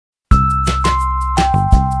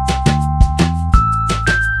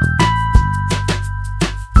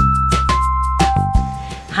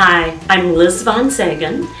I'm Liz Von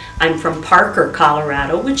Seggen. I'm from Parker,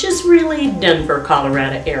 Colorado, which is really Denver,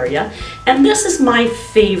 Colorado area. And this is my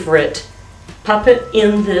favorite puppet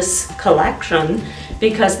in this collection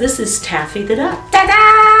because this is Taffy the duck.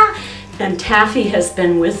 Ta-da! And Taffy has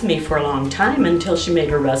been with me for a long time until she made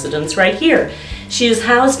her residence right here. She is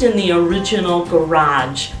housed in the original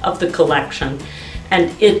garage of the collection.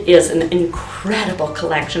 And it is an incredible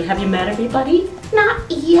collection. Have you met everybody? Not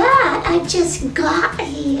yet. I just got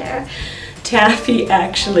here. Taffy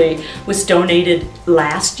actually was donated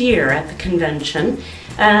last year at the convention,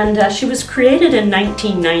 and she was created in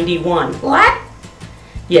 1991. What?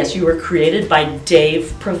 Yes, you were created by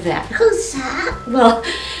Dave Prevet. Who's that? Well,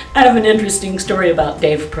 I have an interesting story about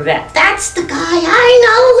Dave Prevet. That's the guy.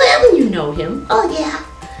 I know him. You know him? Oh, yeah.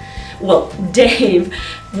 Well, Dave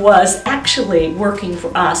was actually working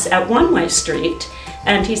for us at One Way Street,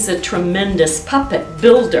 and he's a tremendous puppet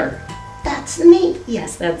builder. That's me.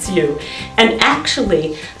 Yes, that's you. And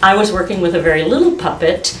actually, I was working with a very little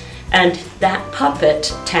puppet, and that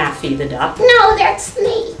puppet, Taffy the duck. No, that's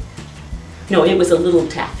me. No, it was a little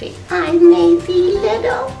Taffy. I may be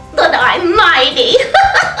little, but I'm mighty.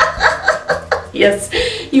 Yes,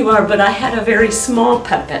 you are, but I had a very small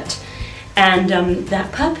puppet. And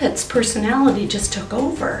that puppet's personality just took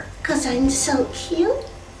over. 'Cause I'm so cute.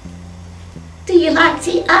 Do you like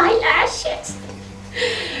the eyelashes?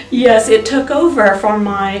 Yes, it took over for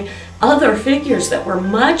my other figures that were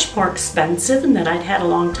much more expensive and that I'd had a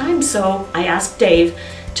long time, so I asked Dave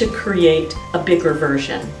to create a bigger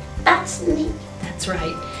version. That's me. That's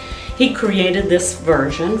right. He created this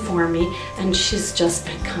version for me, and she's just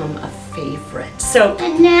become a favorite. So,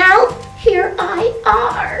 and now, here I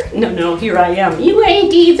are. No, here I am. You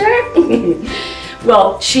ain't either.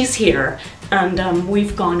 Well, she's here, and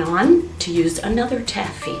we've gone on to use another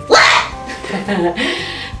Taffy. What?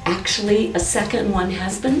 Actually, a second one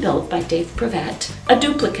has been built by Dave Prevet, a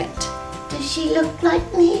duplicate. Does she look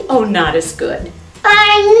like me? Oh, not as good.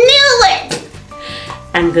 I knew it!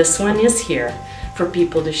 And this one is here for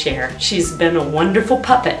people to share. She's been a wonderful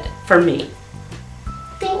puppet for me.